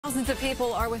Thousands of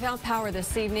people are without power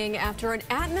this evening after an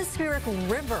atmospheric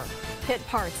river hit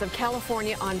parts of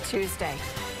California on Tuesday.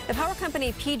 The power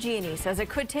company PG&E says it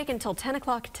could take until 10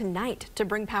 o'clock tonight to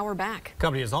bring power back. The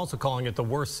company is also calling it the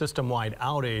worst system-wide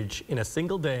outage in a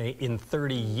single day in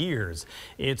 30 years.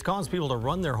 It's caused people to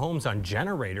run their homes on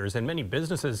generators and many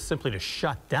businesses simply to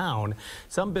shut down.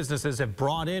 Some businesses have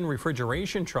brought in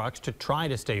refrigeration trucks to try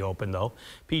to stay open, though.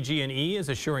 PG&E is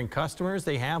assuring customers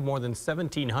they have more than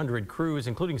 1,700 crews,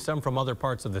 including some from other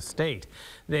parts of the state.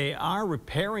 They are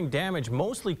repairing damage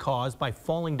mostly caused by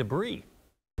falling debris.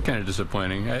 Kind of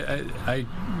disappointing. I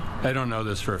don't know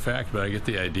this for a fact, but I get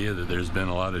the idea that there's been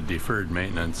a lot of deferred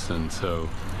maintenance, and so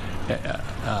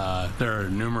there are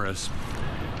numerous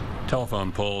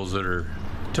telephone poles that are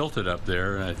tilted up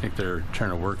there, and I think they're trying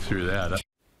to work through that.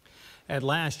 At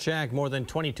last check, more than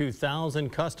 22,000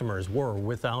 customers were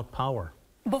without power.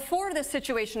 Before this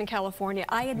situation in California,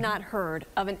 I had not heard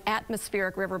of an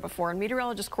atmospheric river before, and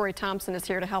meteorologist Thompson is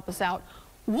here to help us out.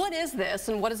 What is this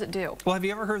and what does it do? Well, have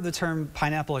you ever heard the term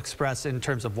Pineapple Express in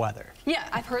terms of weather? Yeah,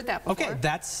 I've heard that before. Okay,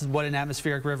 that's what an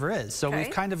atmospheric river is. So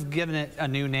we've kind of given it a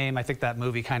new name. I think that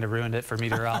movie kind of ruined it for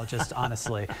meteorologists,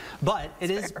 honestly. But it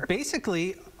is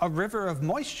basically a river of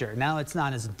moisture. Now, it's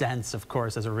not as dense, of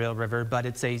course, as a real river, but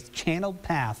it's a channeled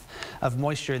path of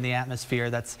moisture in the atmosphere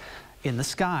that's in the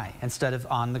sky instead of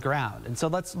on the ground. And so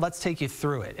let's take you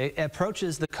through it. It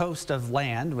approaches the coast of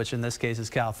land, which in this case is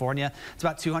California. It's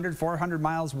about 200, 400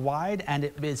 miles wide, and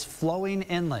it is flowing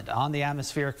inland on the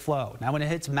atmospheric flow. Now, when it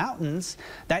hits mountains,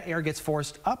 that air gets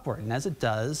forced upward, and as it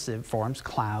does, it forms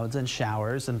clouds and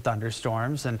showers and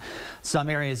thunderstorms and some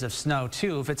areas of snow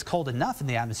too. If it's cold enough in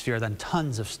the atmosphere, then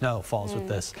tons of snow falls with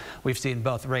this. We've seen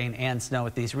both rain and snow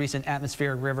with these recent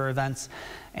atmospheric river events,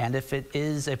 and if it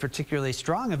is a particularly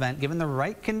strong event, given the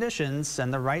right conditions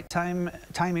and the right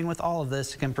timing with all of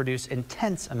this, it can produce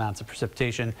intense amounts of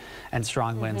precipitation and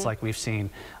strong winds like we've seen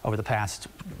over the past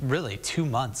really 2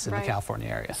 months in the California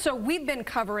area. So we've been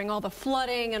covering all the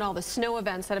flooding and all the snow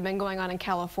events that have been going on in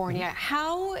California.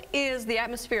 How is the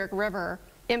atmospheric river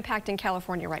impacting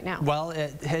California right now? Well,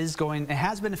 it has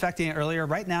been affecting it earlier.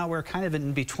 Right now, we're kind of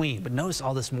in between, but notice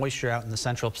all this moisture out in the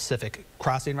central Pacific,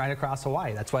 crossing right across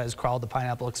Hawaii. That's why it's called the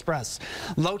Pineapple Express.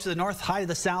 Low to the north, high to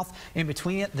the south. In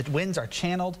between it, the winds are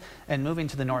channeled and moving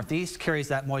to the northeast, carries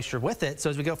that moisture with it. So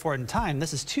as we go forward in time,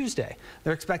 this is Tuesday.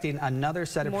 They're expecting another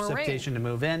set of precipitation to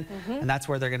move in, and that's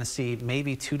where they're going to see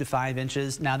maybe 2 to 5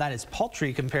 inches. Now, that is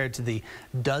paltry compared to the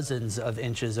dozens of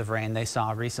inches of rain they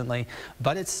saw recently,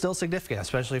 but it's still significant,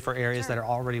 especially for areas that are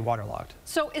already waterlogged.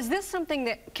 So is this something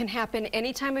that can happen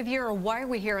any time of year, or why are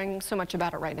we hearing so much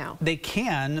about it right now? They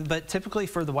can, but typically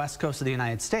for the west coast of the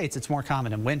United States, it's more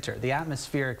common in winter. The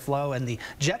atmospheric flow and the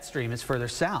jet stream is further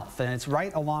south, and it's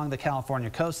right along the California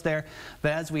coast there.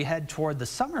 But as we head toward the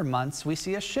summer months, we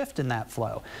see a shift in that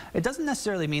flow. It doesn't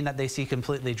necessarily mean that they see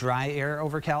completely dry air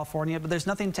over California, but there's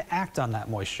nothing to act on that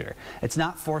moisture. It's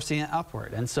not forcing it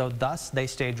upward, and so thus they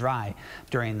stay dry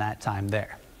during that time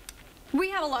there. We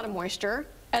have a lot of moisture,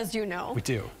 as you know. We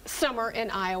do. Summer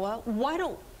in Iowa. Why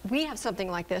don't we have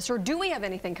something like this, or do we have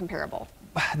anything comparable?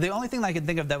 The only thing I can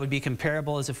think of that would be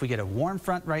comparable is if we get a warm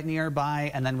front right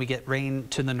nearby and then we get rain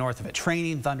to the north of it,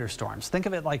 training thunderstorms. Think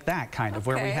of it like that, kind of,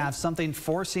 where we have something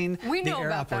forcing the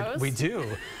air upward. Those. We do.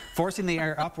 Forcing the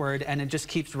air upward, and it just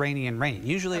keeps raining and raining.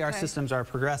 Usually our systems are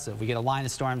progressive. We get a line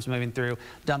of storms moving through,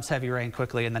 dumps heavy rain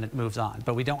quickly, and then it moves on.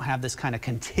 But we don't have this kind of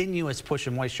continuous push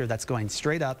of moisture that's going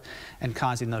straight up and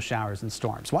causing those showers and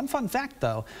storms. One fun fact,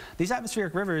 though, these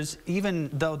atmospheric rivers, even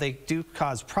though they do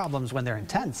cause problems when they're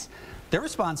intense, they're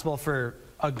responsible for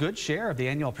a good share of the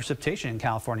annual precipitation in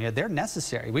California. They're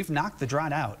necessary. We've knocked the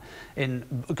drought out in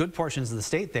good portions of the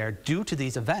state there due to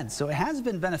these events. So it has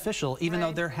been beneficial, even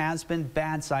though there has been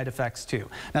bad side effects too.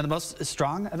 Now, the most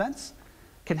strong events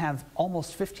can have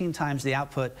almost 15 times the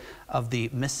output of the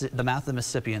mouth of the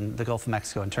Mississippi and the Gulf of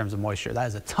Mexico in terms of moisture. That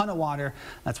is a ton of water.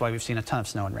 That's why we've seen a ton of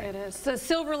snow and rain. It is. The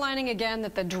silver lining again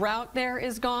that the drought there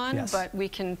is gone, but we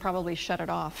can probably shut it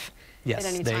off at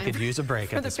any time. They could use a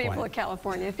break at this point. For the people of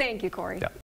California. Thank you, Corey.